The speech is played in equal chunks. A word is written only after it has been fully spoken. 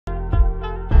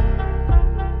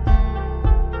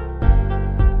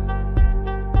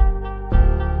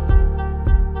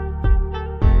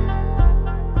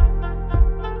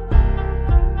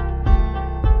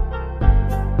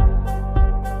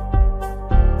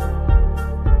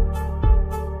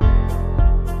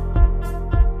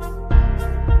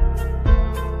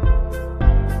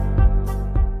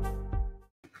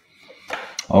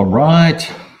All right.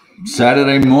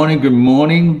 Saturday morning. Good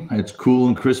morning. It's cool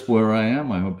and crisp where I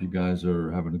am. I hope you guys are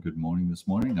having a good morning this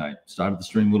morning. I started the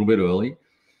stream a little bit early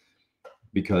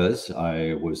because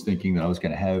I was thinking that I was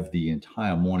going to have the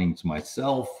entire morning to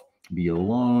myself, be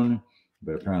alone.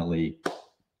 But apparently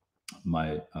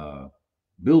my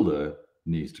builder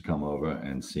needs to come over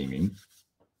and see me.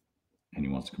 And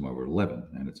he wants to come over at 11.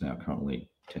 And it's now currently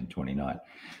 10:29.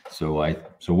 So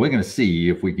we're going to see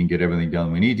if we can get everything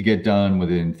done we need to get done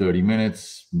within 30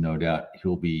 minutes. No doubt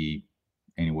he'll be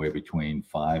anywhere between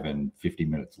 5 and 50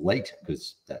 minutes late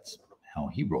because that's how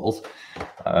he rolls.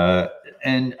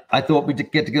 And I thought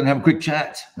we'd get together and have a quick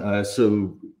chat.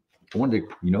 So I wanted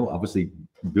to, obviously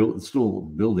still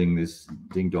building this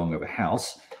ding dong of a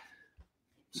house,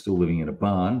 still living in a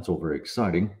barn. It's all very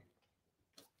exciting.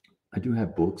 I do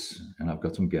have books and I've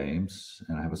got some games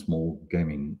and I have a small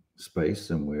gaming space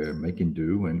and we're making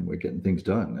do and we're getting things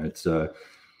done. It's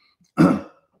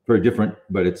very different,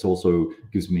 but it's also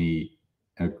gives me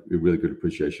a really good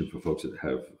appreciation for folks that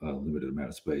have a limited amount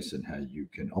of space and how you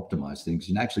can optimize things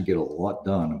and actually get a lot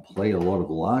done and play a lot of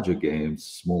larger games,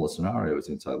 smaller scenarios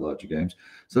inside larger games.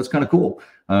 So that's kind of cool.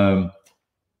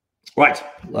 Right.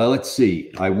 Let's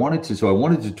see. I wanted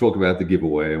to talk about the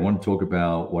giveaway. I want to talk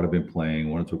about what I've been playing. I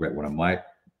want to talk about what I might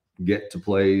get to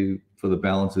play for the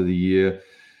balance of the year.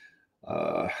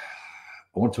 I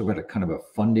want to talk about a kind of a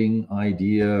funding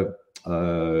idea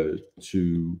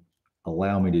to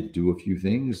allow me to do a few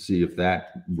things, see if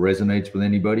that resonates with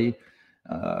anybody.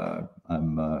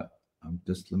 I'm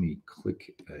just, let me click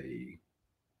a,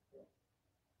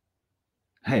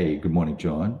 hey, good morning,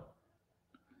 John.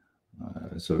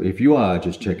 So if you are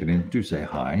just checking in, do say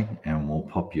hi, and we'll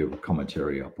pop your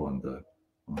commentary up on the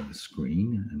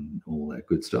screen and all that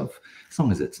good stuff, as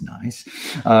long as it's nice.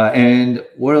 And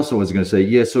what else I was going to say?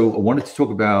 Yeah, so I wanted to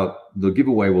talk about the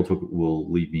giveaway.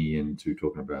 Will lead me into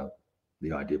talking about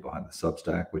the idea behind the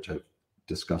Substack, which I've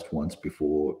discussed once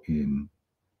before in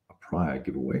a prior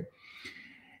giveaway.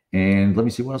 And let me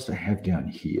see what else I have down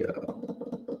here.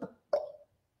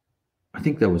 I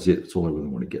think that was it. That's all I really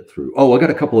want to get through. Oh, I got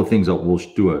a couple of things. We'll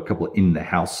do a couple of in the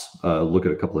house, look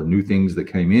at a couple of new things that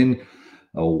came in.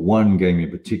 One game in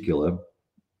particular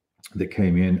that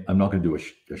came in. I'm not going to do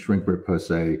a shrink wrap per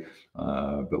se,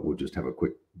 but we'll just have a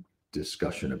quick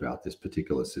discussion about this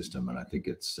particular system. And I think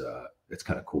it's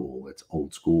kind of cool. It's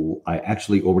old school. I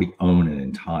actually already own an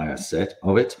entire set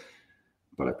of it,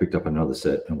 but I picked up another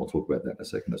set, and we'll talk about that in a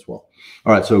second as well.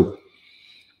 All right, so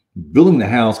building the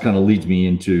house kind of leads me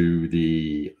into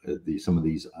some of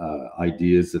these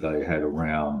ideas that I had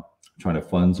around trying to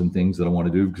fund some things that I want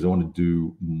to do, because I want to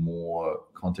do more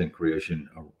content creation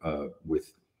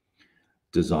with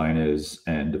designers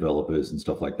and developers and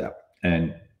stuff like that.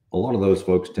 And a lot of those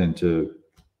folks tend to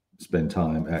spend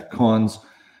time at cons.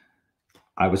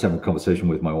 I was having a conversation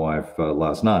with my wife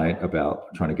last night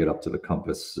about trying to get up to the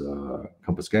Compass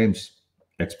Games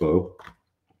Expo,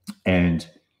 and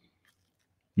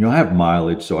I have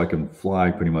mileage, so I can fly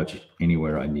pretty much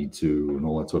anywhere I need to and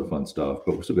all that sort of fun stuff,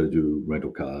 but we're still going to do rental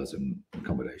cars and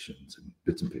accommodations and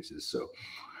bits and pieces. So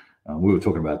we were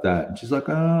talking about that, and she's like,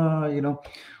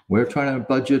 we're trying to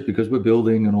budget because we're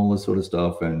building and all this sort of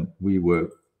stuff. And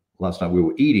last night we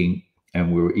were eating,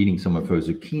 and we were eating some of her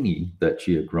zucchini that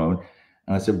she had grown.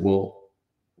 And I said, well,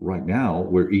 right now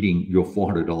we're eating your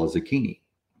 $400 zucchini,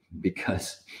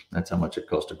 because that's how much it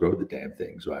costs to grow the damn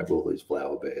things, right? All these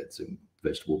flower beds and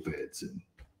vegetable beds and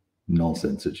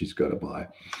nonsense that she's got to buy,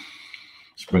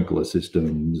 sprinkler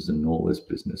systems and all this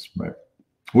business, right?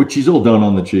 Which she's all done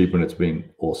on the cheap, and it's been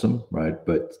awesome, right?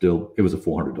 But still, it was a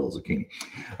 $400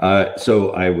 zucchini.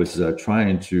 So I was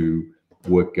trying to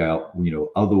work out,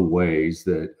 other ways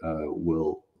that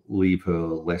will leave her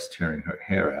less tearing her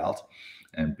hair out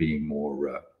and being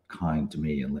more kind to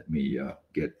me and let me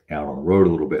get out on the road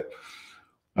a little bit.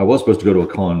 I was supposed to go to a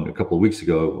con a couple of weeks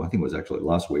ago. I think it was actually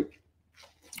last week,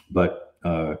 but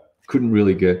couldn't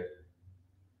really get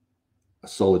a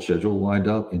solid schedule lined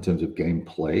up in terms of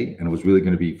gameplay. And it was really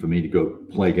going to be for me to go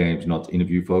play games, not to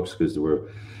interview folks, because there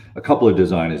were a couple of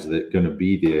designers that are going to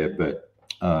be there, but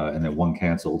and then one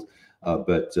canceled.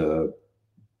 But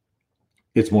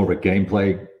it's more of a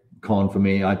gameplay con for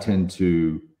me. I tend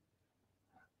to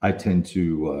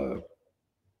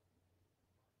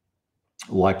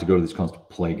like to go to these cons to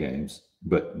play games,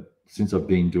 but since I've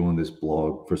been doing this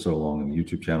blog for so long and the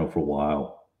YouTube channel for a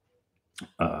while,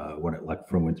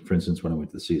 for instance, when I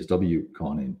went to the CSW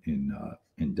con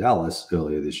in Dallas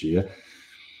earlier this year,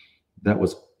 that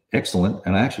was excellent,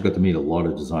 and I actually got to meet a lot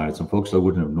of designers, some folks I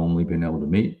wouldn't have normally been able to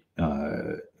meet.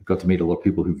 Got to meet a lot of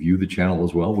people who view the channel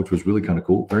as well, which was really kind of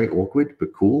cool. Very awkward,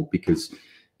 but cool, because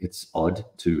it's odd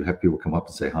to have people come up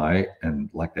and say hi and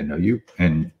like they know you,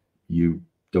 and you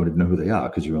don't even know who they are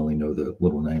because you only know the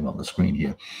little name on the screen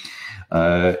here.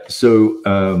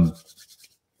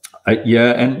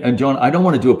 Yeah, and John, I don't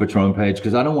want to do a Patron page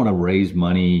because I don't want to raise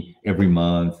money every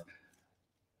month.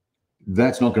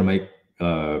 That's not going to make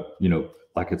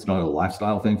like it's not a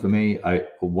lifestyle thing for me.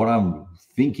 What I'm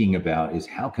thinking about is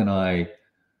how can I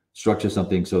structure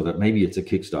something so that maybe it's a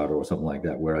Kickstarter or something like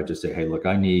that, where I just say, hey, look,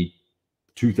 I need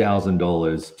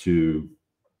 $2,000 to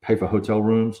pay for hotel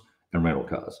rooms and rental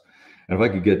cars. And if I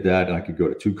could get that and I could go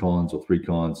to 2 cons or 3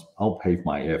 cons, I'll pay for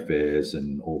my airfares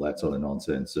and all that sort of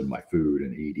nonsense and my food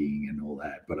and eating and all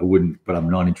that. But I'm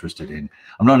not interested in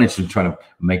trying to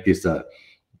make this a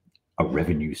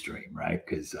revenue stream, right?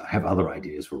 Because I have other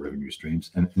ideas for revenue streams.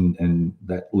 And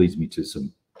that leads me to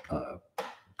some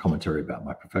commentary about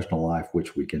my professional life,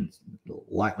 which we can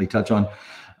lightly touch on.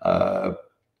 I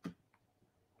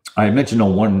mentioned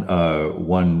on one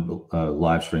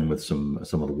live stream with some of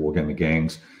the wargaming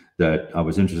gangs that I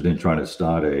was interested in trying to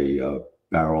start a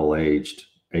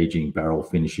aging barrel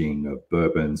finishing of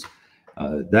bourbons.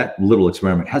 That little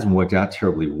experiment hasn't worked out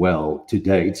terribly well to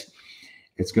date.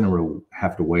 It's going to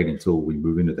have to wait until we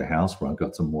move into the house where I've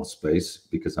got some more space,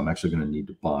 because I'm actually going to need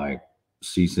to buy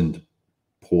seasoned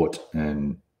port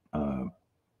and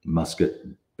musket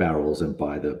barrels and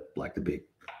buy the big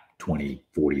 20,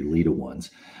 40 liter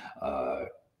ones.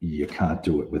 You can't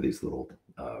do it with these little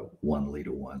 1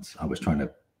 liter ones. I was trying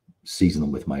to season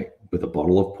them with a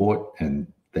bottle of port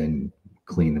and then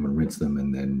clean them and rinse them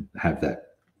and then have that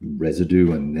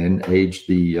residue and then age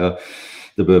the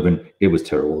bourbon. It was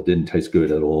terrible. It didn't taste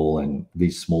good at all. And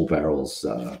these small barrels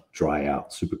dry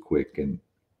out super quick, and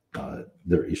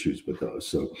there are issues with those.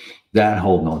 So that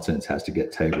whole nonsense has to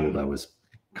get tabled. I was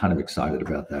kind of excited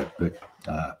about that, but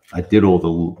I did all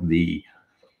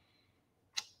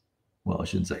I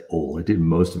shouldn't say all. I did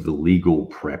most of the legal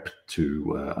prep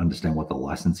to understand what the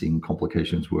licensing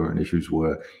complications were and issues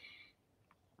were.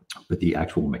 But the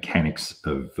actual mechanics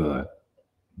of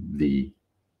the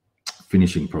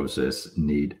finishing process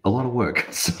need a lot of work.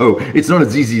 So it's not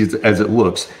as easy as it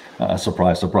looks.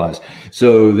 Surprise, surprise.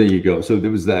 So there you go. So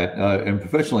there was that. And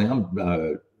professionally,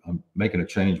 I'm making a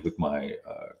change with my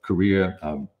career.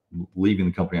 I'm leaving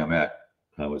the company I'm at.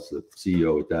 I was the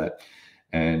CEO at that.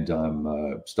 And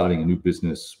I'm starting a new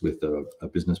business with a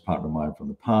business partner of mine from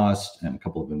the past and a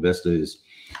couple of investors.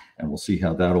 And we'll see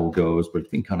how that all goes. But it's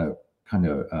been kind of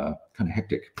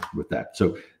hectic with that.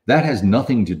 So that has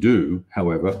nothing to do,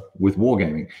 however, with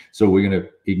wargaming. So we're going to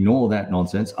ignore that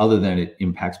nonsense, other than it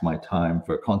impacts my time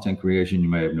for content creation. You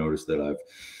may have noticed that I've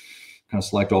kind of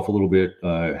slacked off a little bit.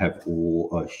 I have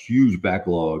a huge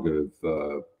backlog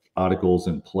of articles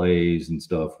and plays and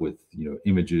stuff with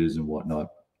images and whatnot.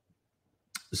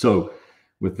 So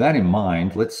with that in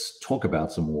mind, let's talk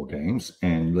about some war games,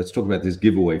 and let's talk about this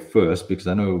giveaway first, because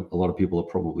I know a lot of people are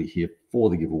probably here for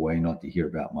the giveaway, not to hear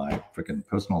about my freaking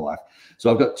personal life.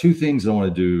 So I've got 2 things I want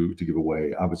to do to give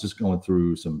away. I was just going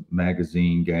through some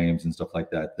magazine games and stuff like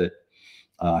that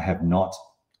I have not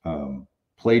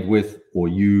played with or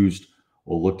used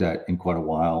or looked at in quite a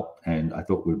while, and I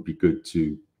thought it would be good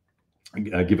to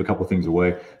give a couple of things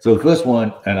away. So the first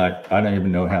one, and I don't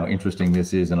even know how interesting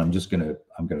this is, and I'm gonna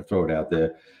throw it out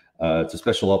there. It's a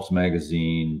Special Ops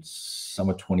magazine,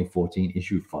 summer 2014,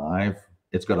 issue 5.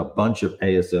 It's got a bunch of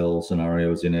ASL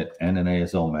scenarios in it and an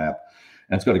ASL map,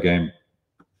 and it's got a game,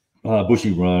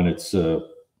 Bushy Run. It's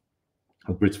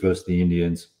Brits versus the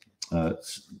Indians.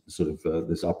 It's sort of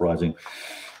this uprising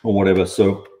or whatever.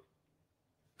 So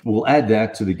we'll add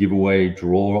that to the giveaway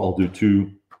draw. I'll do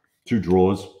two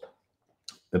draws.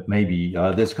 But maybe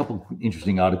there's a couple of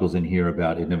interesting articles in here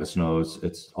about It Never Snows.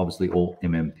 It's obviously all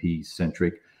MMP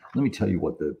centric. Let me tell you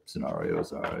what the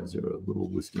scenarios are. Is there a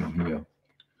little listing here?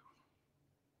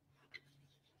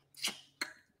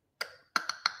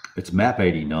 It's map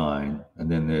 89, and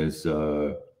then there's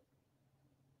the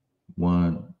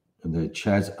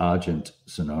Chaz Argent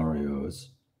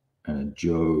scenarios and a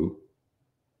Joe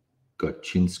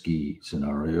Goczynski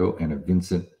scenario and a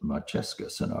Vincent Marcheska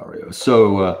scenario.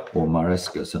 So, or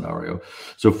Maresca scenario.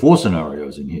 So 4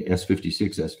 scenarios in here,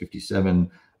 S56, S57,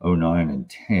 09, and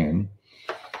 10.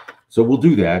 So we'll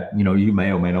do that. You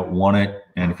may or may not want it.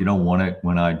 And if you don't want it,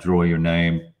 when I draw your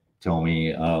name, tell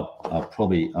me. I'll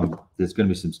probably, there's going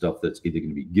to be some stuff that's either going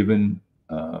to be given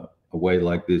away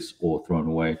like this or thrown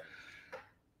away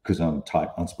because I'm tight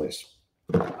on space.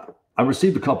 I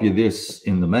received a copy of this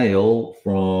in the mail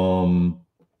from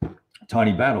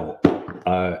Tiny Battle.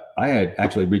 I had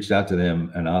actually reached out to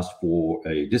them and asked for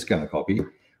a discounted copy,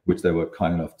 which they were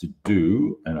kind enough to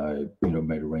do, and I,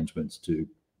 made arrangements to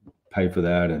paid for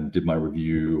that and did my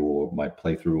review or my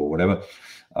playthrough or whatever.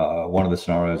 One of the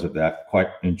scenarios of that, quite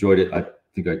enjoyed it. I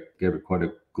think I gave it quite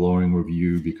a glowing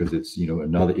review because it's, you know,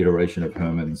 another iteration of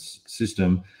Herman's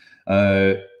system.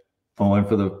 And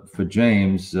for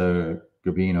James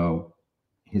Gabino,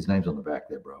 his name's on the back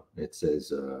there, bro. It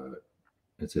says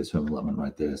Herman Lemon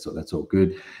right there, so that's all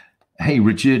good. Hey,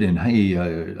 Richard, and hey,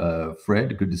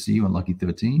 Fred, good to see you on Lucky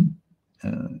 13.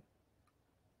 And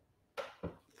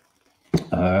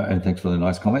thanks for the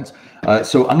nice comments.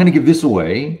 So I'm going to give this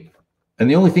away, and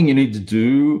the only thing you need to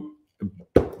do,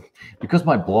 because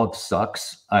my blog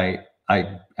sucks, I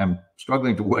am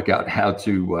struggling to work out how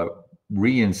to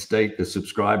reinstate the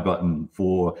subscribe button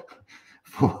for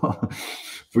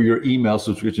your email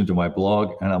subscription to my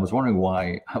blog. And I was wondering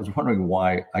why.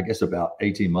 I guess about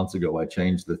 18 months ago, I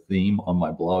changed the theme on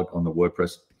my blog, on the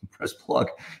WordPress blog,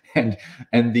 and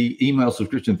the email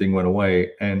subscription thing went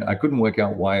away. And I couldn't work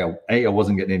out why. A, I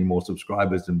wasn't getting any more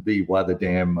subscribers, and B, why the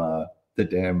damn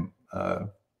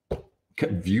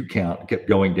view count kept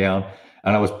going down,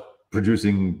 and I was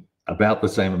producing about the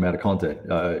same amount of content.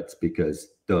 It's because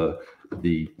the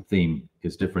theme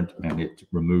is different, and it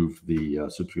removed the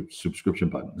subscription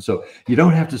button. So you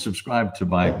don't have to subscribe to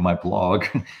my blog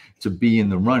to be in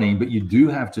the running, but you do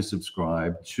have to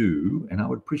subscribe to, and I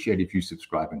would appreciate if you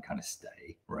subscribe and kind of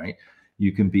stay, right?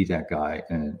 You can be that guy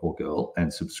or girl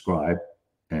and subscribe,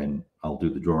 and I'll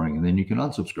do the drawing, and then you can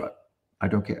unsubscribe. I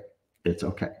don't care. It's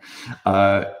okay.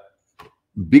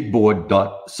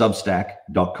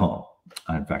 Bigboard.substack.com.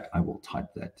 In fact, I will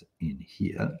type that in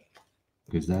here,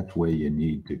 because that's where you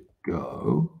need to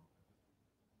go.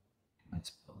 Let's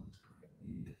spell this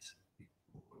correctly. Yes,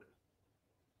 Bigboard.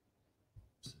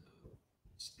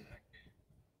 Substack.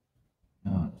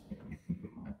 No, I think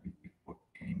it might be Bigboard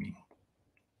Gaming.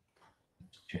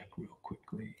 Let's check real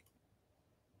quickly.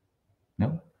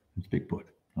 No, it's Bigboard.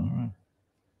 All right.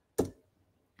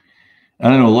 I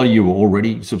don't know, a lot of you are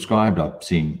already subscribed. I've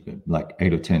seen like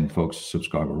 8 or 10 folks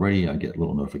subscribe already. I get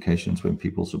little notifications when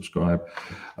people subscribe.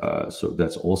 So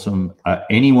that's awesome.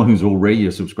 Anyone who's already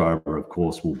a subscriber, of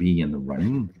course, will be in the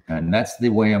running. And that's the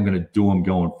way I'm going to do them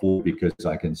going forward, because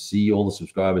I can see all the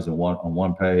subscribers on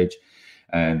one page,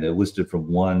 and they're listed from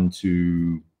 1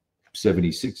 to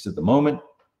 76 at the moment.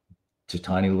 It's a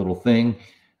tiny little thing.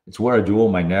 It's where I do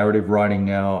all my narrative writing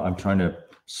now. I'm trying to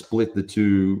split the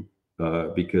two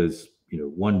because, you know,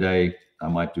 one day I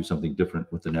might do something different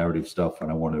with the narrative stuff,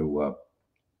 and I want to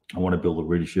build a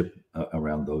readership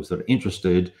around those that are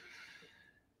interested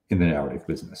in the narrative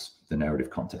business, the narrative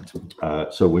content.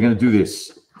 So we're going to do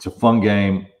this. It's a fun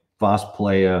game, fast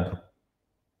player,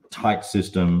 tight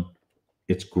system.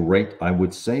 It's great. I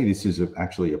would say this is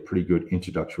actually a pretty good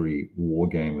introductory war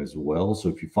game as well. So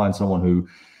if you find someone who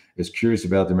is curious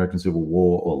about the American Civil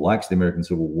War, or likes the American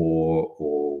Civil War,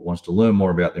 or wants to learn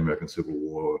more about the American Civil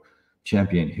War,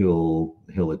 Champion Hill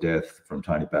of Death from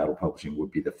Tiny Battle Publishing would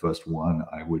be the first one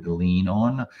I would lean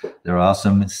on. There are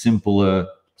some simpler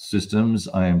systems,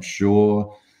 I am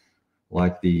sure,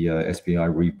 like the SPI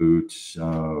reboot.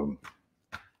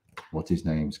 What's his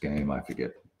name's game? I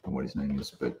forget what his name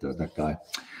is, but that guy.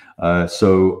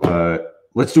 So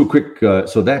let's do a quick.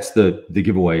 So that's the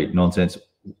giveaway nonsense.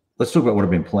 Let's talk about what I've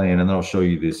been playing, and then I'll show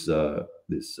you this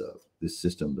this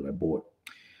system that I bought.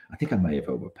 I think I may have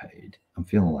overpaid. I'm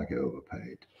feeling like I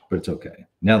overpaid, but it's okay.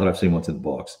 Now that I've seen what's in the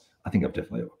box, I think I've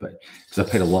definitely overpaid, because I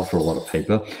paid a lot for a lot of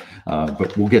paper,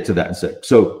 but we'll get to that in a sec.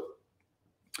 So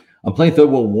I'm playing Third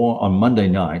World War on Monday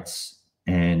nights,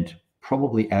 and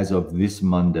probably as of this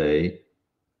Monday,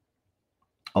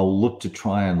 I'll look to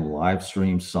try and live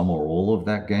stream some or all of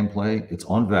that gameplay. It's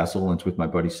on Vassal, and it's with my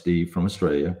buddy Steve from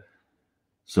Australia.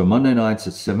 So Monday nights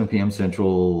at 7 p.m.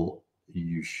 Central.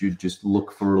 You should just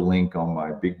look for a link on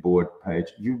my Big Board page.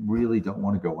 You really don't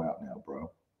want to go out now,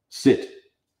 bro. Sit.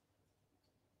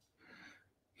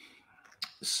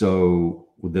 So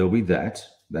there'll be that.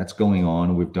 That's going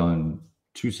on. We've done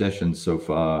 2 sessions so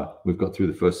far. We've got through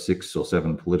the first 6 or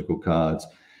 7 political cards.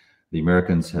 The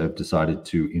Americans have decided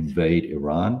to invade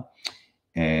Iran,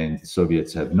 and the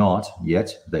Soviets have not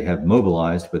yet. They have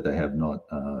mobilized, but they have not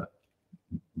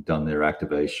done their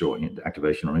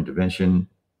activation or intervention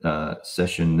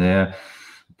session there.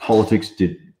 Politics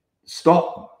did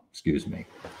stop. Excuse me.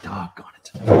 Doggone it.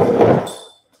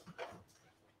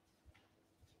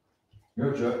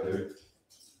 You're a jerk, dude.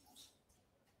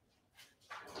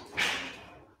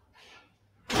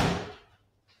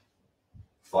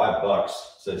 $5.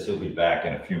 Says he'll be back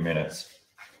in a few minutes.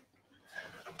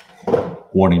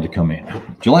 Wanting to come in. Do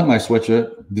you like my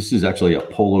sweatshirt? This is actually a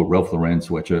Polo Ralph Lauren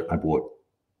sweatshirt I bought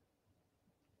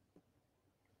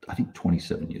I think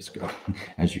 27 years ago.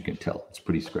 As you can tell, it's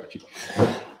pretty scratchy,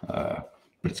 but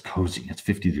it's cozy. It's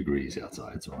 50 degrees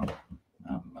outside, so I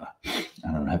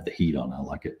don't have the heat on. I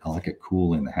like it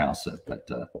cool in the house, but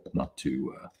not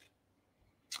too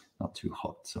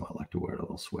hot. So I like to wear a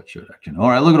little sweatshirt action. All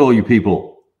right, look at all you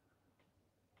people.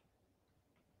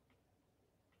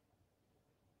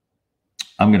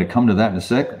 I'm going to come to that in a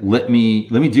sec. Let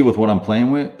me deal with what I'm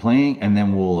playing, and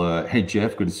then we'll. Hey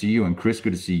Jeff, good to see you, and Chris,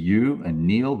 good to see you, and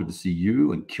Neil, good to see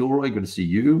you, and Kilroy, good to see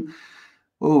you.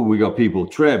 Oh, we got people.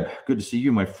 Treb, good to see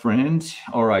you, my friend.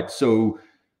 All right, so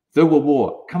Third World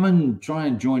War, come and try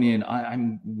and join in.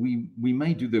 We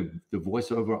may do the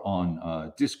voiceover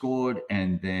on Discord,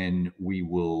 and then we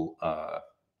will.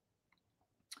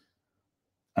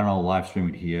 And I'll live stream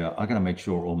it here. I got to make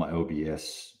sure all my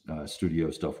OBS studio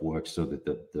stuff works so that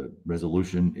the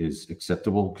resolution is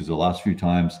acceptable, because the last few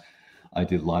times I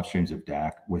did live streams of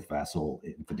DAC with Vassal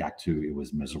for DAC 2, it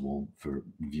was miserable for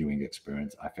viewing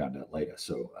experience. I found out later.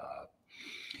 So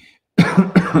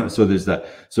so there's that.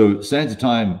 So Sands of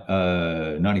Time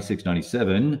 96,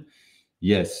 97.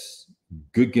 Yes,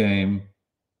 good game.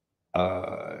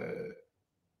 I'm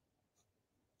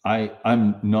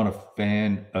not a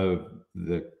fan of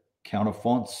the counter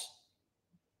fonts.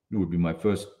 It would be my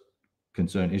first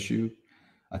concern issue.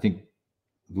 I think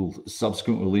the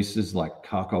subsequent releases like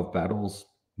Kharkov Battles,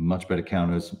 much better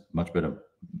counters, much better.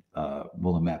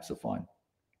 Well, the maps are fine.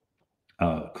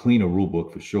 Cleaner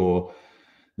rulebook for sure.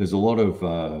 There's a lot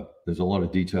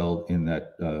of detail in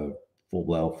that Full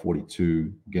Blau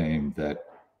 42 game that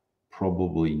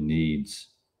probably needs.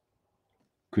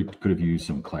 Could have used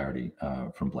some clarity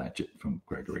from Blanchett, from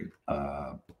Gregory.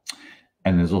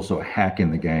 And there's also a hack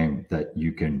in the game that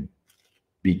you can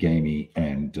be gamey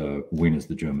and win as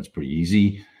the Germans pretty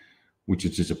easy, which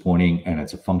is disappointing. And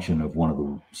it's a function of one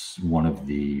of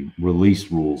the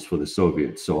release rules for the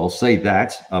Soviets. So I'll say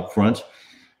that up front.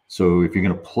 So if you're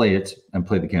going to play it and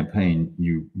play the campaign,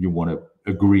 you want to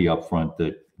agree up front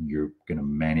that you're going to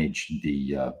manage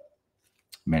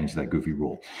that goofy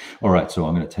rule. All right, so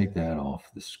I'm going to take that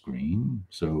off the screen.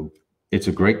 So it's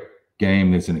a great game.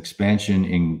 There's an expansion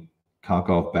in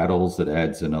Kharkov Battles that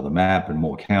adds another map and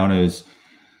more counters.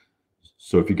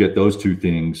 So if you get those two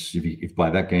things, if you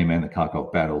buy that game and the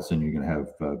Kharkov Battles, then you're going to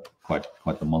have quite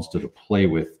the monster to play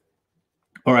with.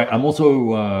 All right, I'm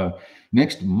also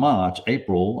next March,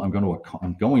 April, I'm going to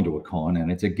a con,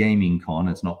 and it's a gaming con.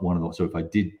 It's not one of those. So if I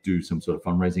did do some sort of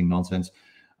fundraising nonsense,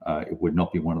 it would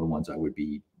not be one of the ones I would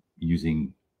be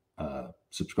using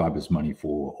subscribers' money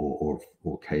for or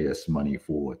KS money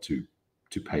for to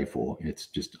pay for. It's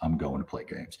just I'm going to play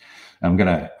games. I'm going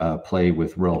to play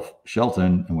with Ralph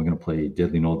Shelton, and we're going to play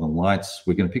Deadly Northern Lights.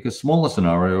 We're going to pick a smaller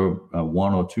scenario,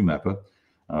 1 or 2 mapper.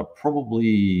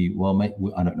 Probably, well,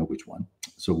 I don't know which one.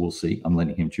 So we'll see. I'm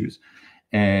letting him choose.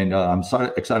 And I'm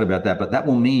so excited about that. But that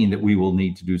will mean that we will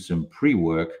need to do some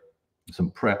pre-work, some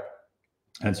prep.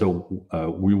 And so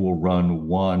we will run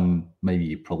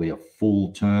probably a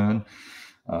full turn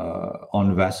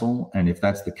on Vassal. And if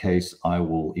that's the case, I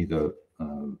will either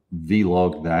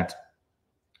vlog that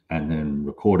and then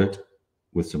record it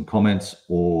with some comments,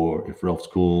 or if Ralph's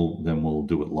cool, then we'll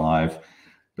do it live.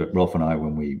 But Ralph and I,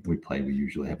 when we play, we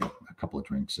usually have a couple of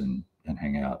drinks and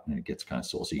hang out, and it gets kind of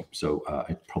saucy. So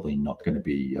it's probably not going to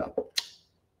be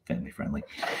family friendly.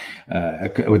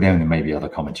 Then there may be other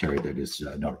commentary that is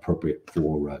not appropriate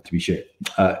for to be shared.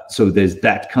 So there's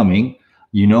that coming.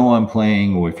 You know, I'm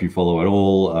playing, or if you follow at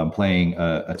all, I'm playing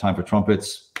A Time for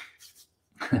Trumpets.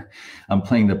 I'm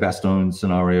playing the Bastogne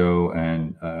scenario,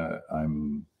 and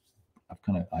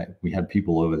we had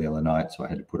people over the other night, so I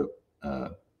had to put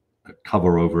a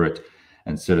cover over it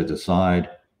and set it aside.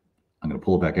 I'm going to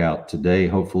pull it back out today,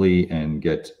 hopefully, and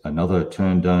get another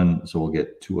turn done. So we'll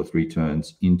get 2 or 3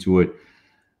 turns into it.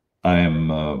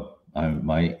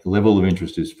 My level of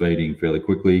interest is fading fairly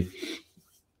quickly,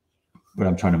 but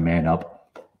I'm trying to man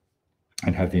up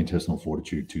and have the intestinal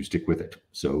fortitude to stick with it.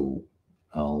 So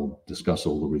I'll discuss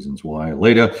all the reasons why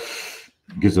later,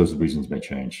 because those reasons may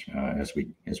change as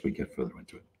we get further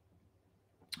into it.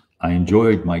 I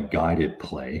enjoyed my guided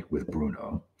play with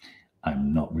Bruno.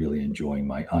 I'm not really enjoying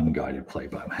my unguided play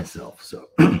by myself. So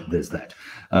there's that.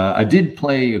 I did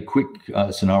play a quick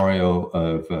scenario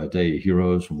of Day of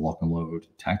Heroes from Lock and Load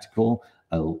Tactical.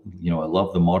 I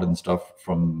love the modern stuff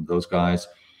from those guys.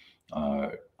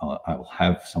 I'll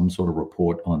have some sort of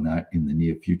report on that in the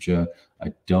near future.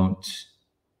 I don't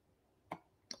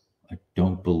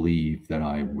believe that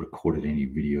I recorded any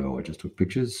video. I just took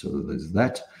pictures. So there's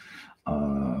that.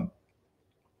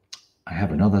 I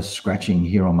have another scratching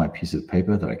here on my piece of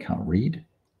paper that I can't read,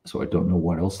 so I don't know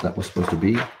what else that was supposed to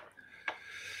be.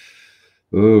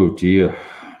 Oh dear.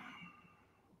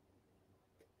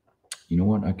 You know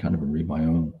what? I can't even read my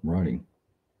own writing.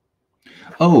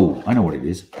 Oh, I know what it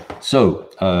is. So,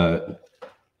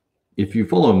 if you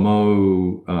follow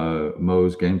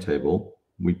Mo's game table,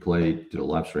 we did a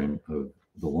live stream of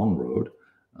The Long Road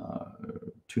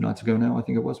 2 nights ago now, I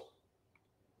think it was.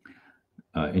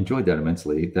 Enjoyed that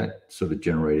immensely. That sort of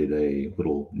generated a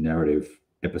little narrative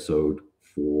episode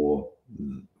for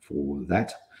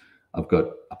that. I've got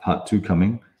a part 2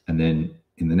 coming, and then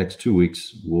in the next 2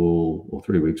 weeks, or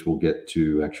 3 weeks, we'll get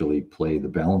to actually play the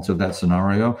balance of that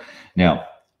scenario. Now,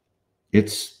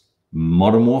 it's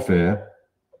Modern Warfare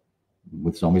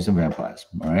with zombies and vampires.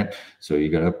 All right, so you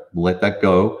got to let that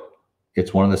go.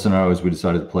 It's one of the scenarios we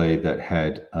decided to play that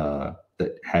had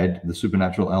the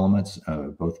supernatural elements.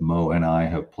 Both Mo and I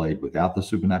have played without the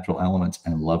supernatural elements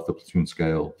and love the platoon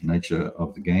scale nature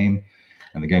of the game,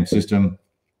 and the game system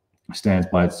stands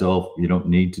by itself. You don't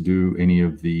need to do any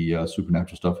of the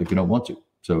supernatural stuff if you don't want to.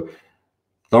 So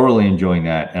thoroughly enjoying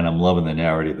that, and I'm loving the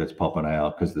narrative that's popping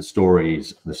out, because the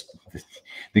stories,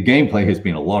 the gameplay has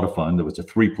been a lot of fun. There was a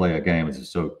 3-player game,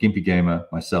 so Gimpy Gamer,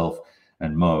 myself,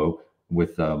 and Mo,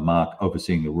 with Mark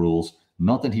overseeing the rules.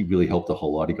 Not that he really helped a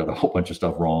whole lot. He got a whole bunch of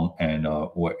stuff wrong, and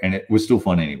it was still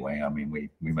fun anyway. I mean, we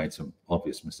made some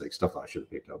obvious mistakes, stuff that I should have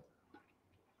picked up,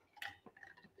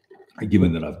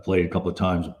 given that I've played a couple of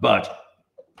times. But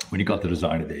when you got the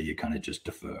designer there, you kind of just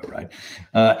defer, right?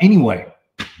 Anyway.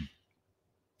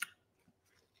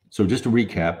 So just to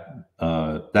recap,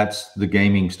 that's the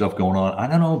gaming stuff going on. I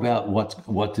don't know about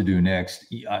what to do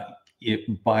next.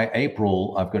 By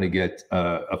April, I've got to get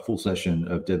a full session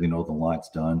of Deadly Northern Lights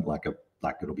done. Like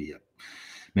it'll be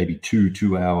maybe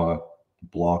 2-hour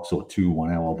blocks or 2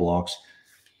 1-hour blocks.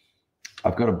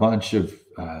 I've got a bunch of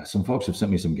some folks have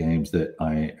sent me some games that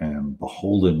I am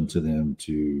beholden to them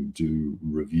to do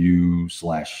review /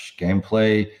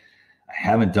 gameplay. I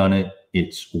haven't done it.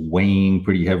 It's weighing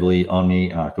pretty heavily on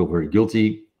me. I feel very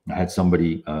guilty. I had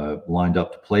somebody lined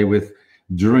up to play with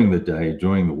during the day,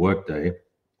 during the work day.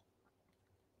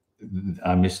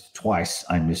 I missed twice.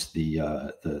 I missed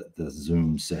the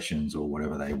Zoom sessions or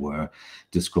whatever they were,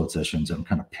 Discord sessions. I'm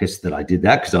kind of pissed that I did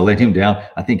that, because I let him down.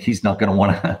 I think he's not going to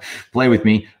want to play with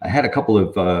me. I had a couple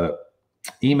of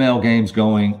email games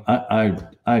going.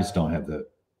 I just don't have the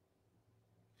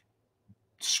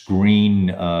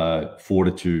screen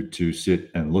fortitude to sit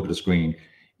and look at a screen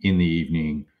in the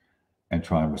evening and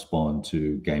try and respond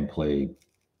to gameplay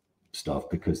stuff,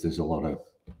 because there's a lot of,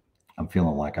 I'm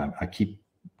feeling like I keep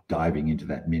diving into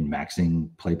that min-maxing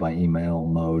play by email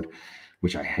mode,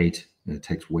 which I hate. It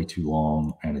takes way too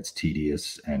long, and it's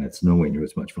tedious, and it's nowhere near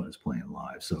as much fun as playing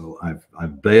live. So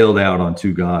I've bailed out on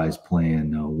 2 guys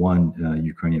playing, one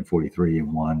Ukrainian 43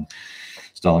 and one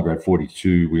Stalingrad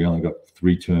 42. We only got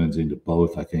 3 turns into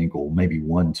both, I think, or maybe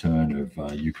 1 turn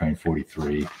of Ukraine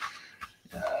 43.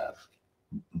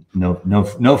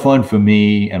 No fun for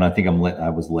me, and I think I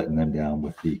was letting them down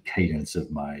with the cadence of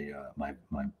my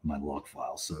log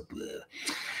file. So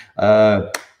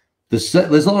there's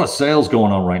a lot of sales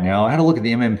going on right now. I had a look at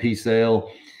the MMP sale.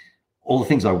 All the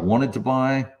things I wanted to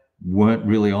buy weren't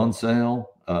really on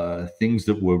sale. Things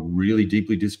that were really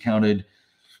deeply discounted,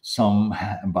 some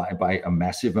by a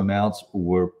massive amounts,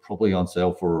 were probably on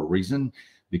sale for a reason,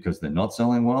 because they're not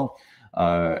selling well.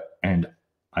 And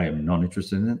I am not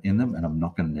interested in them, and I'm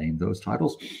not going to name those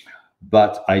titles.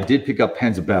 But I did pick up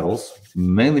Panzer Battles,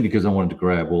 mainly because I wanted to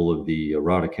grab all of the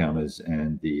errata counters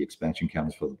and the expansion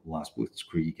counters for the last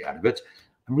Blitzkrieg out of it.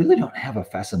 I really don't have a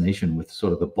fascination with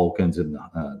sort of the Balkans and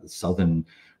the southern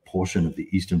portion of the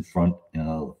Eastern Front,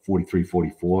 43,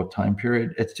 44 time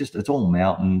period. It's all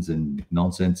mountains and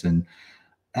nonsense, and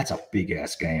that's a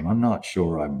big-ass game. I'm not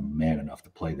sure I'm man enough to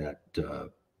play that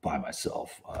by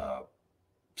myself.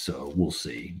 So we'll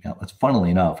see. Now, funnily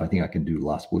enough, I think I can do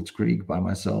Last Blitzkrieg by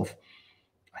myself.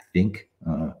 I think.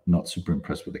 Not super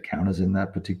impressed with the counters in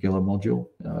that particular module.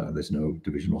 There's no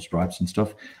divisional stripes and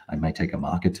stuff. I may take a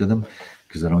market to them,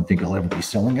 because I don't think I'll ever be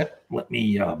selling it. Let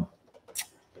me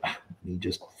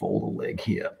just fold a leg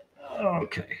here.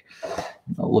 Okay.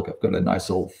 Oh, look, I've got a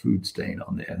nice old food stain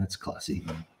on there. That's classy.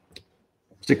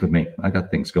 Stick with me. I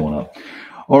got things going on.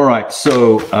 All right.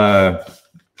 So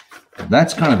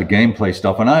that's kind of the gameplay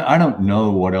stuff. And I don't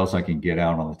know what else I can get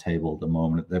out on the table at the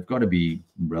moment. They've got to be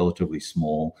relatively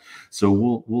small. So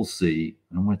we'll see.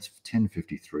 And it's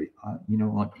 10:53. You know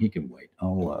what? He can wait.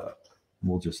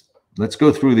 Let's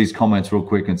go through these comments real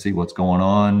quick and see what's going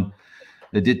on.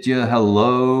 Aditya,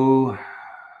 hello.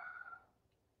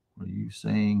 What are you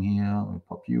saying here? Let me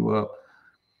pop you up.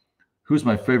 Who's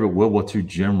my favorite World War II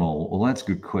general? Well, that's a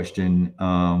good question.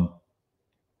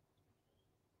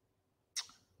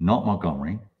 not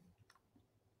Montgomery,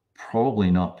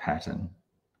 probably not Patton,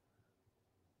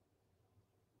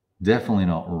 definitely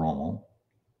not Rommel.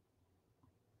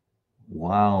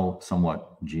 While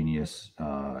somewhat genius,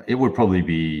 it would probably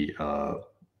be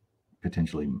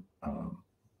potentially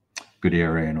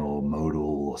Guderian or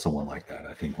Model or someone like that.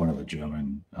 I think one of the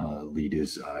German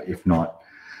leaders, if not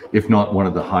one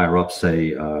of the higher ups,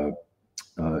 say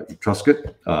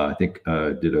Truscott, I think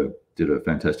did a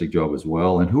fantastic job as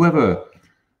well. And who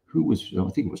was, I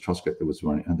think it was Truscott that was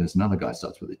running. And there's another guy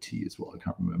starts with a T as well. I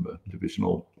can't remember,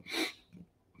 divisional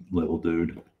level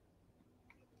dude.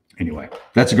 Anyway,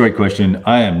 that's a great question.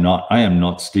 I am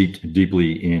not steeped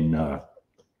deeply in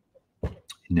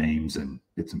names and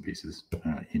bits and pieces.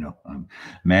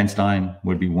 Manstein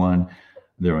would be one.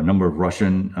 There are a number of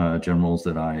Russian generals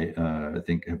that I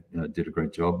think did a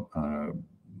great job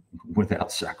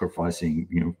without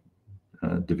sacrificing,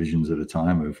 divisions at a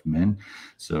time of men.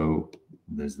 So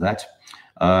there's that.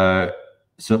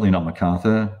 Certainly not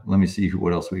MacArthur. Let me see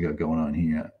what else we got going on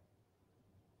here.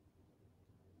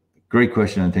 Great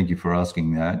question, and thank you for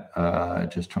asking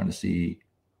that. Just trying to see.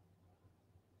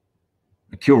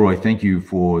 Kilroy, thank you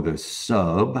for the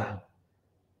sub.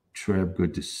 Treb,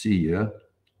 good to see you.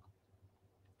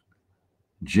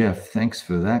 Jeff, thanks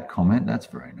for that comment. That's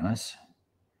very nice.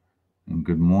 And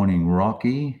good morning,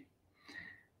 Rocky.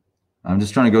 I'm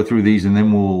just trying to go through these, and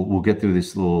then we'll get through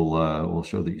this little. We'll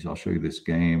show these. I'll show you this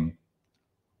game.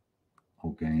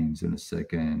 Whole games in a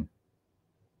second.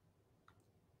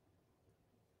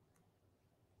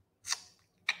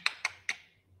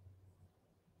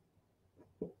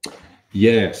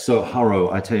 Yeah, so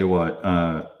Haro, I tell you what,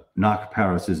 Narc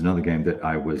Paris is another game that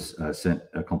I was sent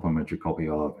a complimentary copy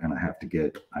of, and I have to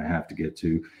get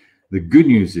to. The good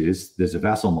news is there's a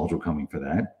Vassal module coming for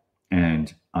that,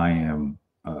 and I am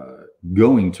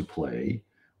going to play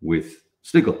with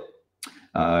Stigler.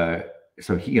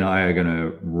 So he and I are going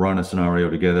to run a scenario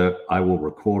together. I will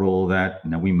record all of that.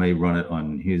 Now, we may run it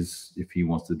on his, if he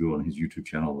wants to do it on his YouTube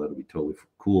channel, that'll be totally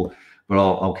cool. But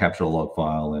I'll capture a log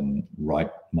file and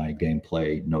write my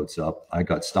gameplay notes up. I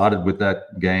got started with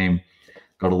that game,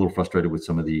 got a little frustrated with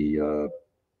some of the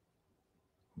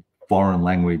foreign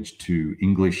language to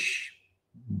English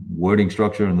wording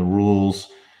structure and the rules,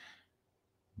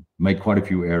 made quite a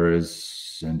few errors,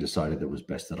 and decided that it was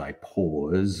best that I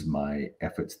pause my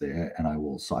efforts there, and I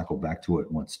will cycle back to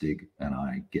it once Stig and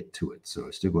I get to it. So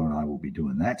Stigler and I will be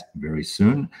doing that very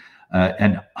soon.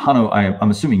 And Hano, I'm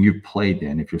assuming you've played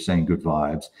then. If you're saying good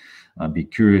vibes, I'd be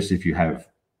curious if you have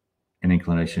an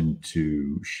inclination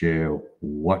to share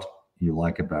what you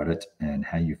like about it and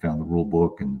how you found the rule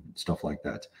book and stuff like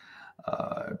that.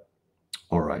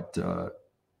 All right.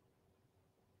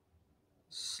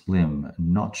 Slim,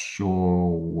 not sure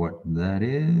what that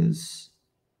is.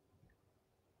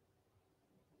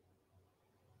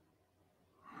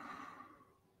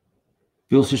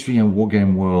 Bill's History and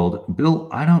Wargame World. Bill,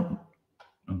 I'm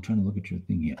trying to look at your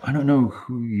thing here. I don't know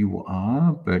who you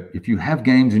are, but if you have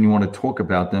games and you want to talk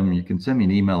about them, you can send me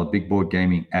an email at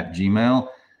bigboardgaming@gmail.com.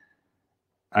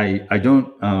 I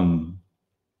don't,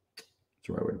 what's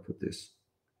the right way to put this?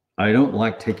 I don't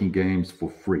like taking games for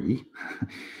free,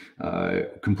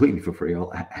 completely for free.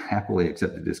 I'll happily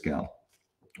accept a discount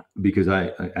because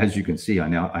as you can see,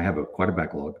 I have quite a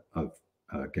backlog of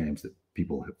games that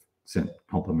people have sent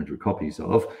complimentary copies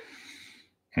of,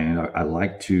 and I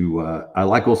like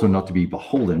also not to be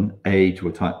beholden, A, to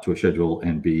a schedule,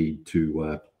 and B,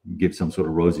 to give some sort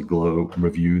of rosy glow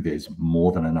review. There's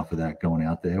more than enough of that going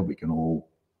out there. We can all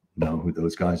know who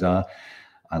those guys are.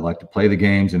 I like to play the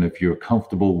games, and if you're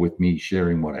comfortable with me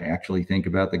sharing what I actually think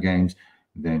about the games,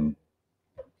 then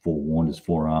forewarned is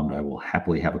forearmed. I will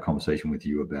happily have a conversation with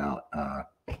you about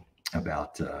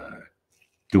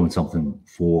doing something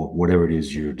for whatever it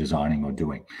is you're designing or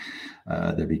doing.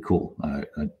 That'd be cool. I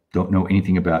don't know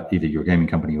anything about either your gaming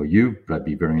company or you, but I'd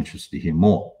be very interested to hear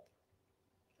more.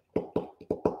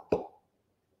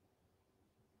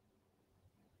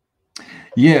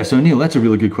 Yeah, so Neil, that's a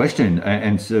really good question.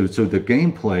 And so the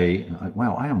gameplay,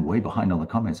 wow, I am way behind on the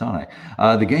comments, aren't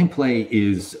I? The gameplay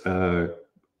is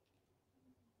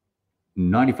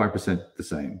 95% the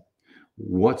same.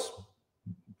 What's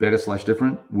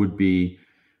better/different would be,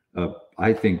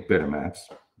 I think, better maps.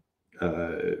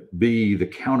 B, the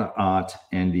counter art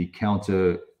and the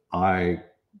counter eye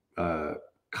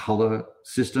color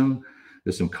system.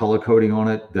 There's some color coding on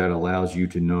it that allows you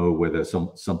to know whether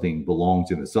something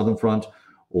belongs in the Southern Front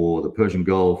or the Persian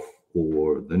Gulf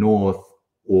or the North,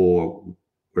 or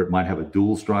it might have a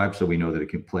dual stripe, so we know that it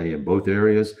can play in both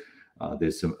areas.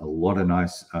 There's a lot of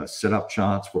nice setup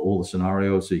charts for all the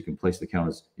scenarios, so you can place the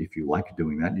counters if you like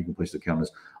doing that. You can place the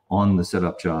counters on the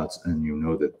setup charts, and you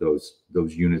know that those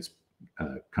units,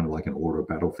 kind of like an order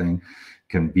battle thing,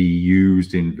 can be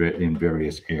used in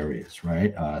various areas,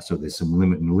 right? So there's some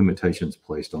limitations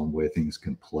placed on where things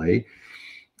can play.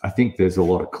 I think there's a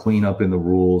lot of cleanup in the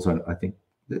rules. I think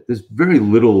that there's very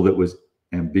little that was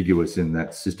ambiguous in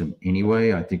that system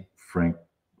anyway. I think Frank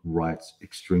writes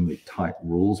extremely tight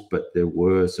rules, but there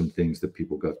were some things that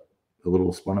people got a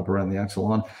little spun up around the axle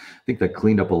on. I think they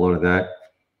cleaned up a lot of that.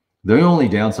 The only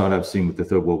downside I've seen with the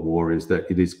Third World War is that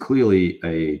it is clearly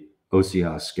a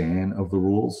OCR scan of the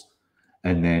rules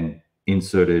and then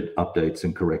inserted updates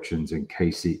and corrections and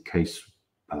case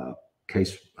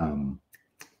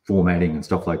formatting and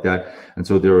stuff like that. And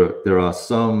so there are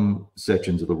some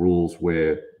sections of the rules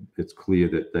where it's clear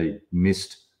that they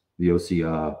missed the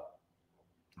OCR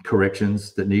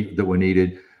corrections that were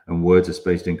needed, and words are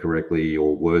spaced incorrectly,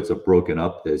 or words are broken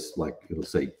up. There's like, it'll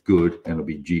say good and it'll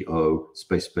be G-O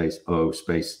space O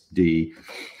space D,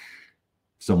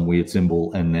 some weird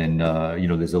symbol, and then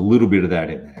there's a little bit of that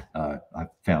in there. I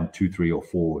found 2, 3, or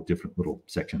 4 different little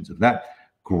sections of that.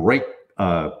 Great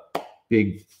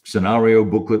big scenario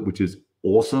booklet, which is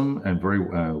awesome and very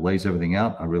lays everything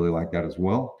out. I really like that as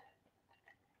well.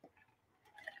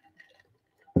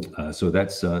 So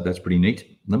that's pretty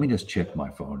neat. Let me just check my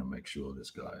phone and make sure this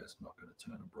guy is not going to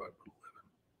turn a bright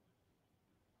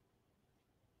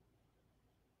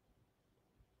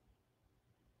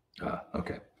little 11.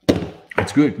 Okay,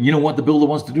 that's good. You know what the builder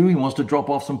wants to do? He wants to drop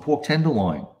off some pork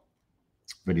tenderloin,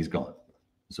 but he's gone.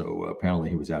 So apparently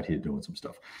he was out here doing some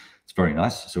stuff. It's very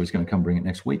nice. So he's going to come bring it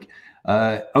next week.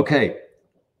 Okay,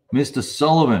 Mr.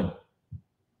 Sullivan.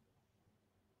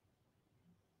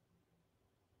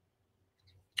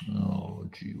 Oh,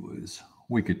 gee whiz.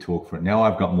 We could talk for it. Now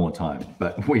I've got more time,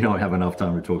 but we don't have enough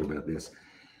time to talk about this.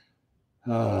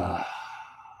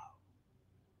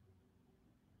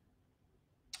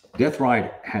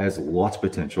 Deathrite has lots of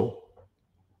potential.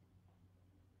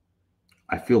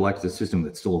 I feel like it's a system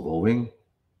that's still evolving.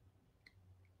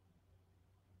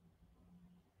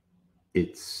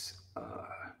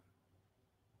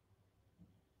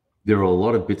 There are a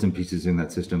lot of bits and pieces in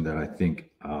that system that I think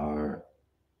are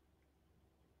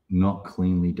not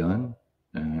cleanly done,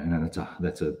 and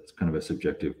that's a kind of a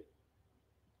subjective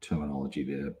terminology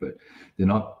there, but they're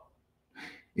not.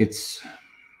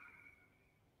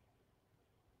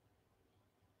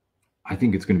 I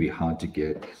think it's going to be hard to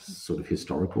get sort of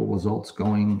historical results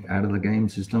going out of the game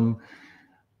system.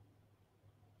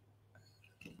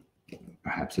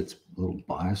 Perhaps it's a little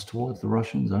biased towards the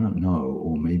Russians. I don't know.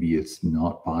 Or maybe it's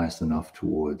not biased enough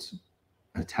towards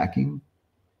attacking.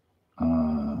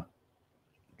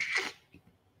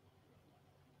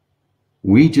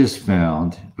 We just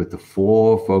found with the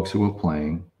 4 folks who were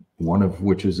playing, one of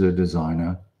which is a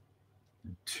designer,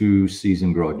 2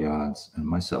 seasoned grogyards, and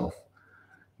myself,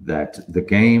 that the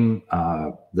game,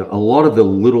 a lot of the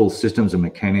little systems and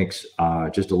mechanics are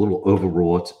just a little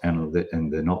overwrought, and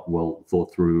they're not well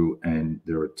thought through, and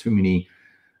there are too many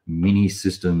mini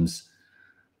systems.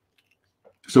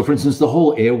 So, for instance, the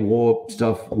whole air war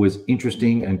stuff was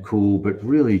interesting and cool, but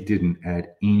really didn't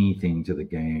add anything to the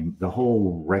game. The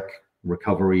whole wreck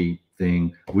recovery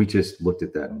thing, we just looked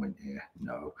at that and went, yeah,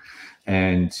 no.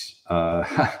 And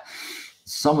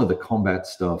some of the combat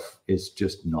stuff is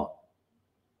just not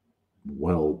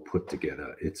well put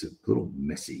together. It's a little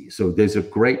messy. So there's a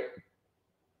great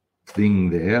thing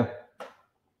there,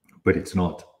 but it's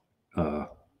not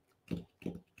well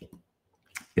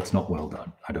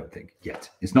done, I don't think, yet.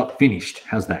 It's not finished.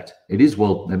 How's that? It is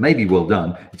well, it may be well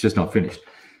done. It's just not finished.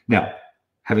 Now,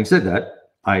 having said that,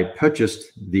 I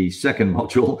purchased the second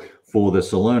module for the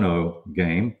Salerno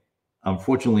game.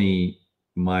 Unfortunately,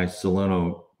 my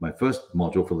first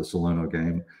module for the Salerno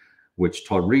game, which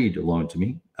Todd Reed loaned to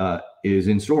me, is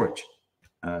in storage.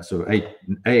 So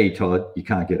Todd, you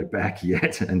can't get it back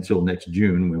yet until next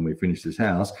June when we finish this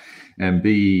house. And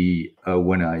B,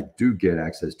 when I do get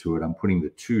access to it, I'm putting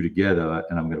the 2 together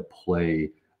and I'm going to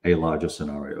play a larger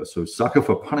scenario. So sucker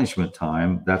for punishment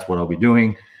time, that's what I'll be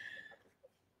doing.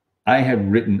 I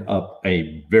had written up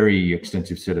a very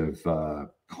extensive set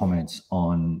of comments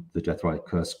on the Deathrite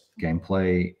Curse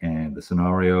gameplay and the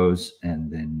scenarios,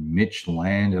 and then Mitch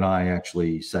Land and I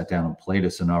actually sat down and played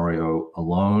a scenario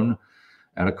alone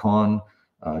at a con,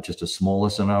 just a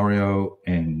smaller scenario,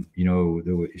 and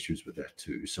there were issues with that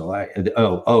too. So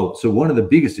so one of the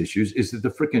biggest issues is that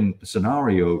the freaking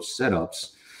scenario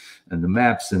setups and the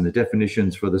maps and the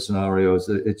definitions for the scenarios,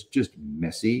 it's just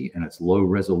messy and it's low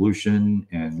resolution.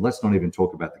 And let's not even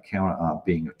talk about the counter art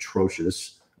being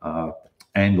atrocious.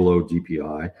 and low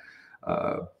DPI.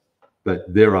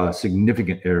 But there are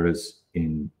significant errors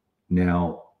in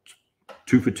now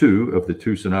 2 for 2 of the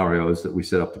 2 scenarios that we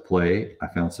set up to play. I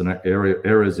found some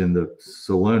errors in the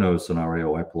Salerno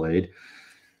scenario I played.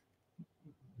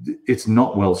 It's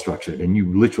not well structured, and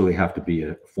you literally have to be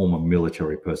a former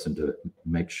military person to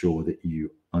make sure that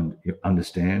you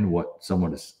understand what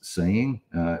someone is saying,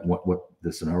 what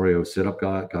the scenario setup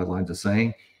guidelines are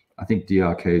saying. I think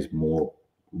DRK's more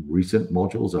recent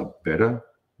modules are better,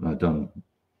 done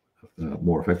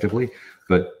more effectively,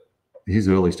 but his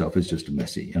early stuff is just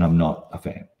messy, and I'm not a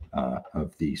fan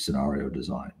of the scenario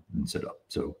design and setup.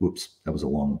 So, whoops, that was a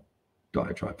long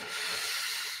diatribe.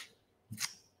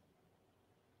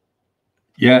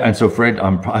 Yeah, and so Fred,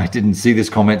 I didn't see this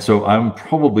comment, so I'm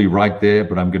probably right there,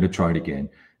 but I'm going to try it again.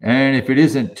 And if it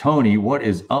isn't Tony, what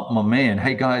is up, my man?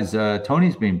 Hey guys,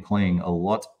 Tony's been playing a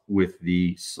lot with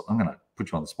the. I'm going to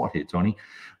put you on the spot here, Tony.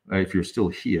 If you're still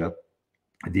here,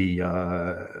 the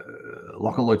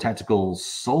Lockalo Tactical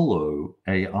Solo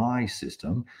AI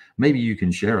system. Maybe you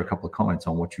can share a couple of comments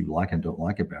on what you like and don't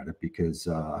like about it, because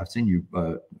I've seen you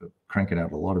cranking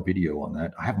out a lot of video on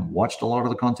that. I haven't watched a lot of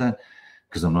the content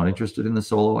because I'm not interested in the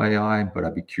Solo AI, but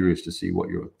I'd be curious to see what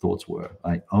your thoughts were.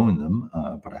 I own them,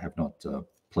 but I have not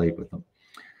played with them.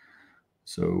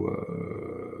 So,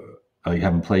 oh, you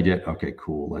haven't played yet? Okay,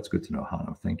 cool. That's good to know,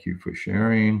 Hano. Thank you for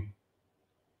sharing.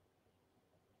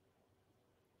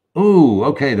 Oh,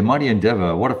 okay. The Mighty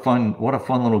Endeavor. What a fun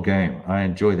little game. I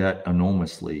enjoy that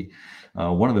enormously.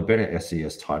 One of the better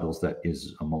SCS titles that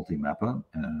is a multi-mapper.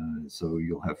 So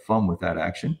you'll have fun with that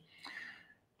action.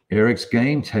 Eric's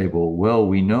game table. Well,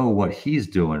 we know what he's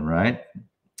doing, right?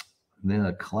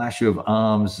 The Clash of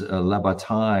Arms La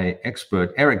Bataille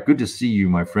expert. Eric, good to see you,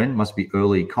 my friend. Must be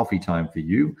early coffee time for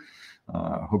you.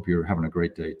 Hope you're having a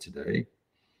great day today.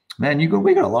 Man,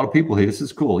 we got a lot of people here. This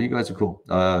is cool. You guys are cool.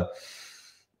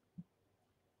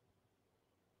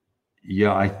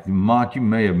 Yeah, Mark, you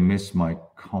may have missed my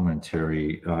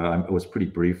commentary. It was pretty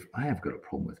brief. I have got a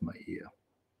problem with my ear.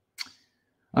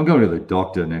 I'm going to the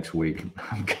doctor next week.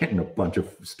 I'm getting a bunch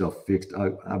of stuff fixed.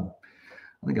 I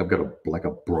think I've got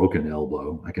a broken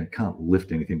elbow. I can't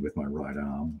lift anything with my right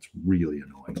arm. It's really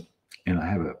annoying. And I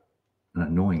have an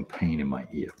annoying pain in my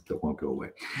ear that won't go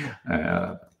away.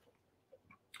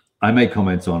 I made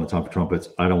comments on A Time for Trumpets.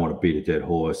 I don't want to beat a dead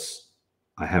horse.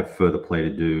 I have further play to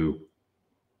do.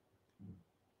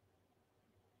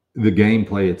 The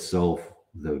gameplay itself,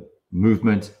 the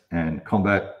movement and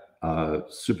combat,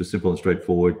 super simple and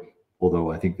straightforward. Although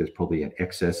I think there's probably an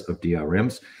excess of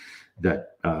DRMs that,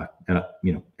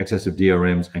 excess of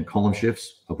DRMs and column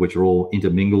shifts, of which are all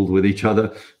intermingled with each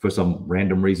other for some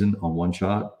random reason on one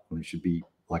chart. They should be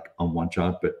like on one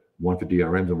chart, but one for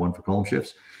DRMs and one for column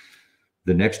shifts.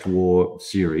 The Next War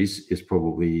series is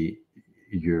probably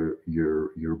your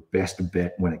best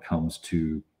bet when it comes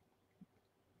to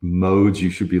modes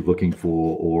you should be looking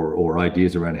for, or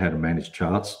ideas around how to manage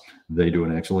charts. They do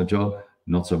an excellent job.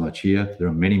 Not so much here. There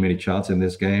are many charts in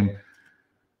this game.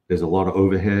 There's a lot of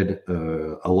overhead,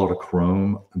 a lot of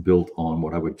Chrome built on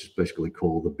what I would just basically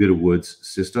call the Bitter Woods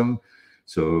system.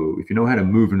 So if you know how to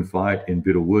move and fight in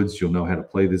Bitter Woods, you'll know how to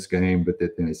play this game. But then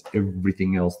there's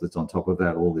everything else that's on top of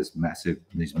that, all these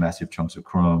massive chunks of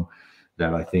Chrome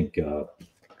that I think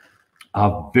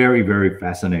are very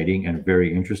fascinating and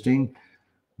very interesting.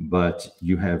 But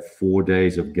you have 4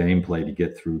 days of gameplay to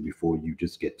get through before you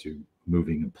just get to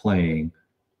moving and playing.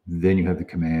 Then you have the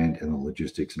command and the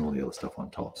logistics and all the other stuff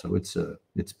on top. So it's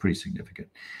pretty significant.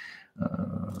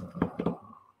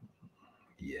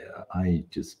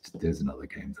 There's another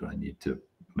game that I need to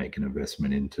make an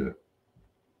investment in to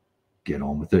get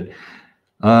on with it.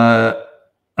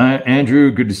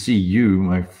 Andrew, good to see you,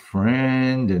 my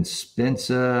friend. And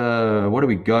Spencer, what do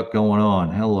we got going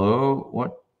on? Hello.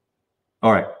 What?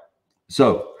 All right.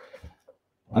 So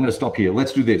I'm going to stop here.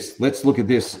 Let's do this. Let's look at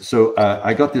this. So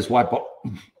I got this white box.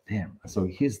 Damn. So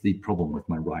here's the problem with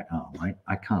my right arm, right?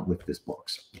 I can't lift this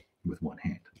box with one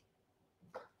hand.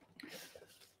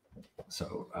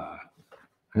 So I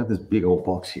got this big old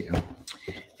box here,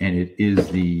 and it is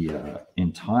the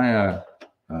entire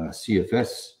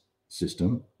CFS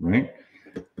system, right?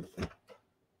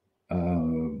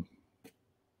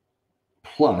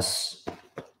 Plus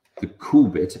the cool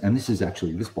bit, and this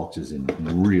box is in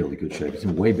really good shape. It's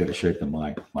in way better shape than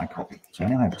my copy. So I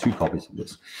now have 2 copies of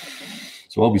this.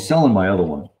 So I'll be selling my other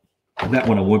one. That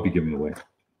one I won't be giving away.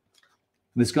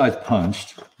 This guy's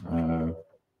punched,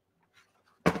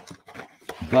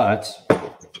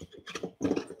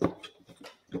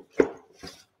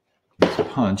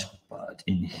 but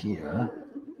in here,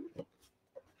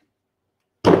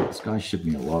 it's guy shipped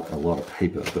me a lot of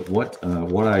paper. But what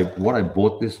I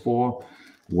bought this for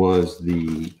was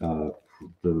the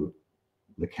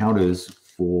counters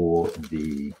for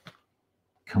the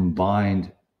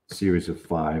combined series of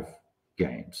 5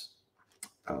 games.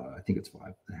 I think it's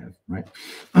 5 they have, right?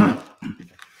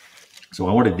 So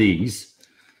I wanted these,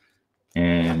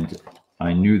 and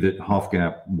I knew that Half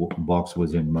Gap box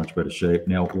was in much better shape.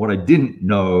 Now, what I didn't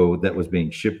know that was being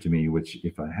shipped to me, which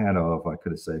if I had of, I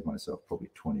could have saved myself probably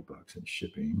 $20 in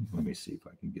shipping. Let me see if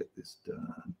I can get this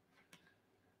done.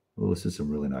 Well, this is some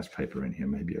really nice paper in here.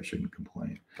 Maybe I shouldn't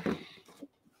complain.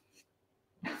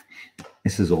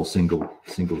 This is all single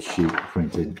sheet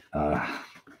printed.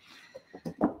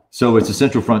 So it's a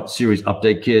Central Front series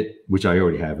update kit, which I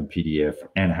already have in PDF,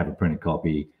 and I have a printed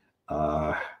copy.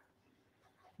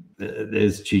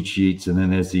 There's cheat sheets, and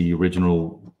then there's the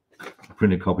original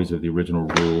printed copies of the original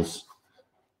rules.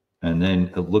 And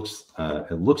then it looks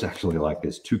actually like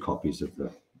there's 2 copies of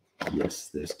the, yes,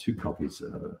 there's 2 copies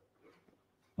of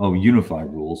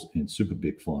Unified rules in super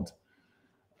big font.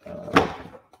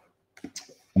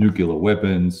 Nuclear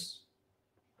weapons,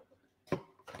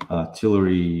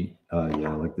 artillery,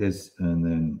 yeah, like this. And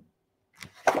then,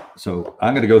 so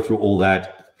I'm going to go through all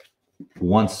that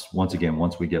once again,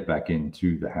 once we get back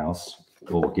into the house,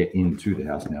 or get into the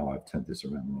house. Now I've turned this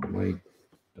around the wrong way.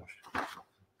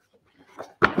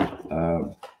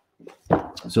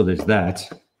 So there's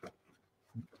that.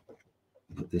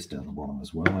 Put this down the bottom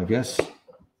as well, I guess.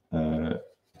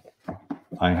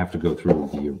 I have to go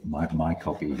through my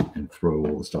copy and throw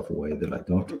all the stuff away that I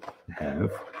don't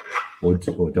have, or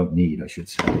don't need, I should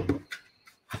say.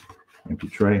 Empty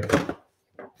tray.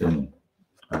 Then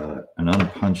an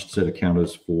unpunched set of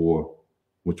counters for,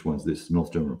 which one's this?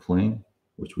 North German plane,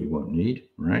 which we won't need,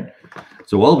 right?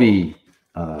 So I'll be,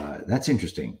 that's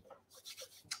interesting.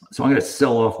 So I'm going to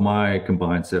sell off my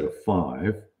combined set of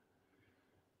 5.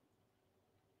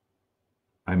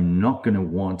 I'm not going to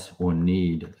want or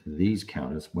need these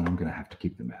counters when I'm going to have to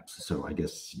keep the maps. So I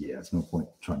guess, yeah, it's no point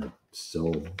trying to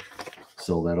sell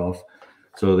that off.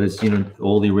 So there's, you know,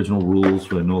 all the original rules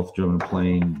for the North German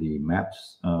plane, the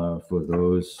maps for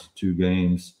those 2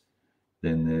 games.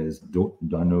 Then there's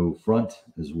Dino Front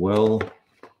as well.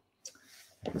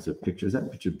 There's a picture. Is that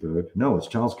Richard Berg? No, it's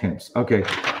Charles Kemp's. Okay,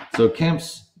 so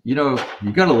Kemp's, you know,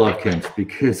 you got to love Kemp's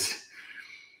because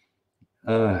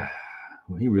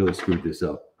well, he really screwed this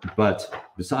up. But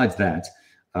besides that,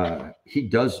 he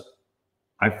does,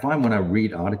 I find when I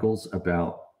read articles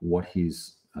about what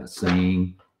he's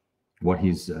saying, what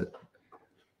his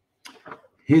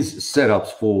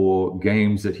setups for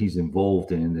games that he's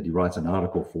involved in, that he writes an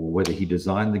article for, whether he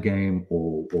designed the game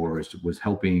or was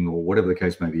helping, or whatever the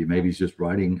case may be. Maybe he's just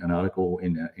writing an article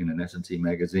in an S&T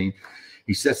magazine.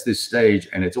 He sets this stage,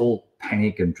 and it's all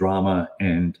panic and drama,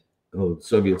 and oh, the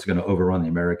Soviets are going to overrun the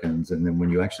Americans. And then when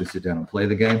you actually sit down and play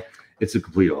the game, it's the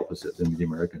complete opposite. Then the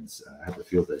Americans have the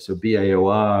field day. So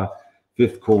BAOR,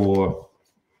 5th Corps,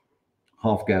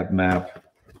 Half Gap map,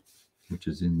 which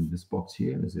is in this box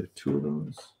here. Is there 2 of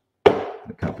those?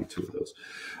 There can't be 2 of those.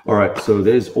 All right, so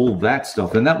there's all that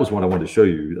stuff. And that was what I wanted to show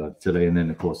you today. And then,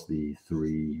 of course, the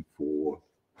 3, 4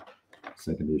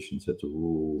 second edition sets of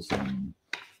rules and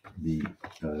the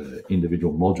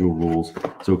individual module rules.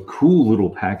 So cool little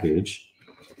package.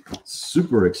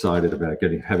 Super excited about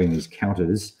having these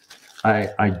counters.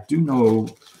 I do know,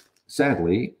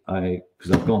 sadly,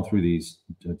 because I've gone through these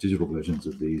digital versions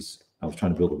of these. I was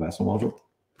trying to build a Vassal module,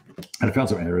 and I found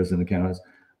some errors in the counters.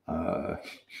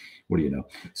 What do you know?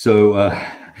 So,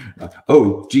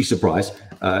 oh, gee, surprise.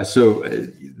 So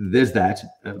there's that,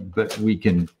 but we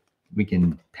can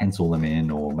pencil them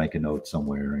in or make a note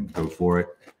somewhere and go for it.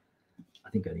 I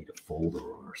think I need a folder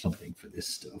or something for this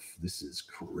stuff. This is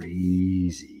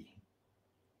crazy.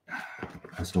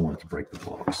 I just don't want it to break the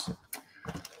box.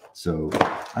 So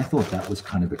I thought that was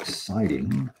kind of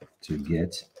exciting to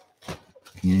get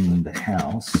in the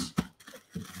house.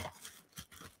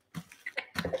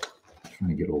 Trying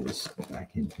to get all this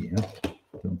back in here.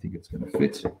 Don't think it's going to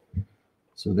fit.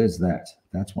 So there's that.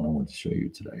 That's what I want to show you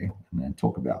today, and then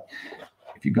talk about.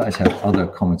 If you guys have other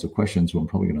comments or questions, well, I'm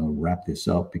probably going to wrap this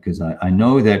up, because I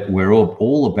know that we're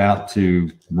all about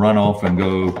to run off and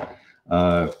go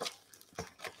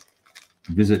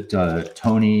visit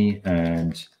Tony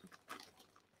and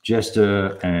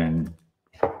Jester and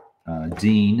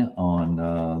Dean on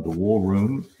the War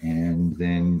Room, and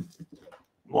then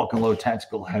Lock and Load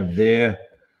Tactical have their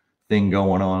thing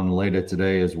going on later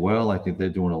today as well. I think they're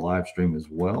doing a live stream as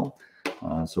well.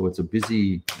 So it's a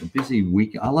busy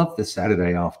week. I love the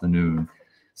Saturday afternoon,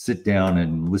 sit down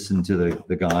and listen to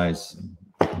the guys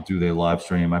do their live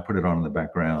stream. I put it on in the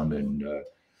background, and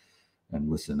and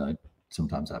listen.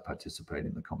 Sometimes I participate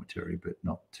in the commentary, but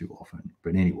not too often.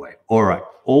 But anyway, all right.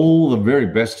 All the very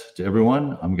best to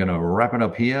everyone. I'm going to wrap it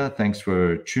up here. Thanks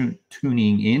for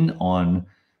tuning in on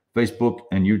Facebook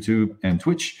and YouTube and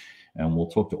Twitch. And we'll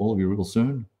talk to all of you real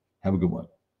soon. Have a good one.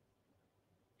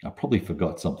 I probably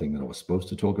forgot something that I was supposed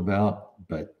to talk about,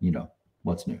 but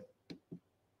what's new?